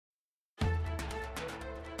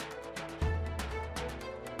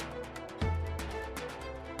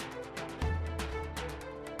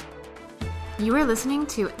You are listening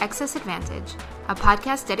to Excess Advantage, a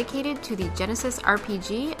podcast dedicated to the Genesis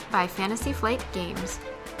RPG by Fantasy Flight Games.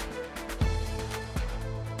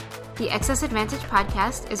 The Excess Advantage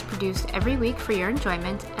podcast is produced every week for your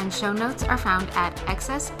enjoyment, and show notes are found at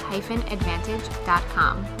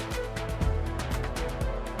excess-advantage.com.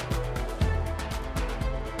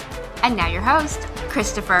 And now your host,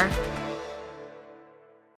 Christopher.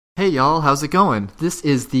 Hey y'all, how's it going? This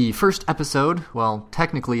is the first episode, well,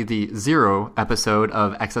 technically the 0 episode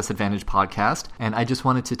of Excess Advantage podcast, and I just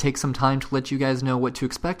wanted to take some time to let you guys know what to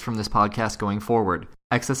expect from this podcast going forward.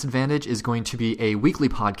 Excess Advantage is going to be a weekly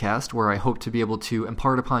podcast where I hope to be able to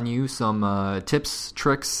impart upon you some tips,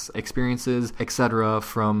 tricks, experiences, etc.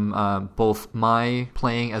 from both my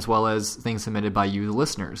playing as well as things submitted by you, the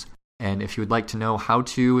listeners. And if you would like to know how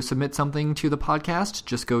to submit something to the podcast,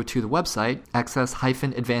 just go to the website,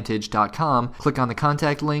 excess-advantage.com, click on the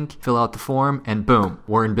contact link, fill out the form, and boom,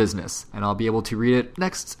 we're in business. And I'll be able to read it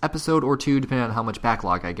next episode or two, depending on how much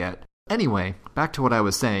backlog I get. Anyway, back to what I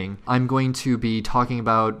was saying. I'm going to be talking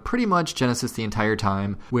about pretty much Genesis the entire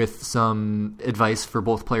time with some advice for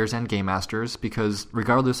both players and game masters, because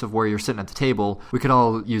regardless of where you're sitting at the table, we could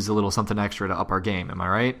all use a little something extra to up our game, am I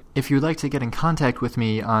right? If you'd like to get in contact with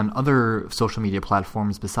me on other social media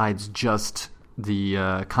platforms besides just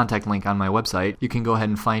the contact link on my website, you can go ahead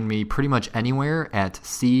and find me pretty much anywhere at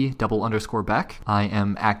C_Beck. I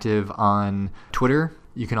am active on Twitter.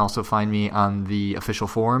 You can also find me on the official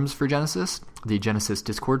forums for Genesis, the Genesis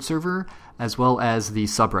Discord server, as well as the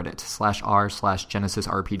subreddit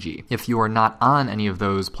 /r/GenesisRPG. If you are not on any of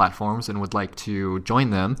those platforms and would like to join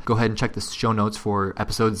them, go ahead and check the show notes for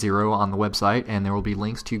episode 0 on the website, and there will be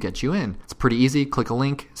links to get you in. It's pretty easy. Click a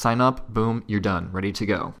link, sign up, boom, you're done, ready to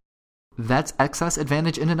go. That's Excess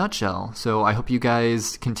Advantage in a nutshell. So I hope you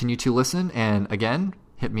guys continue to listen, and again,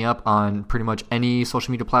 hit me up on pretty much any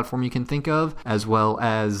social media platform you can think of, as well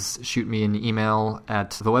as shoot me an email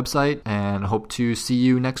at the website, and hope to see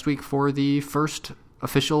you next week for the first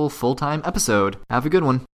official full-time episode. Have a good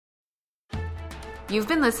one. You've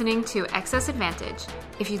been listening to Excess Advantage.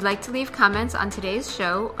 If you'd like to leave comments on today's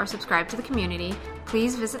show or subscribe to the community,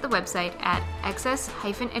 please visit the website at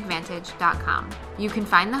excess-advantage.com. You can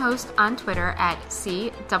find the host on Twitter at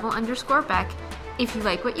C_Beck. If you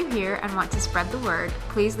like what you hear and want to spread the word,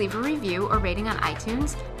 please leave a review or rating on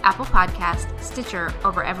iTunes, Apple Podcasts, Stitcher,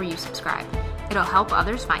 or wherever you subscribe. It'll help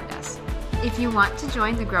others find us. If you want to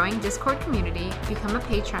join the growing Discord community, become a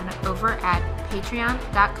patron over at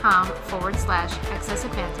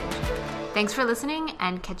patreon.com/excessadvantage. Thanks for listening,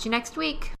 and catch you next week.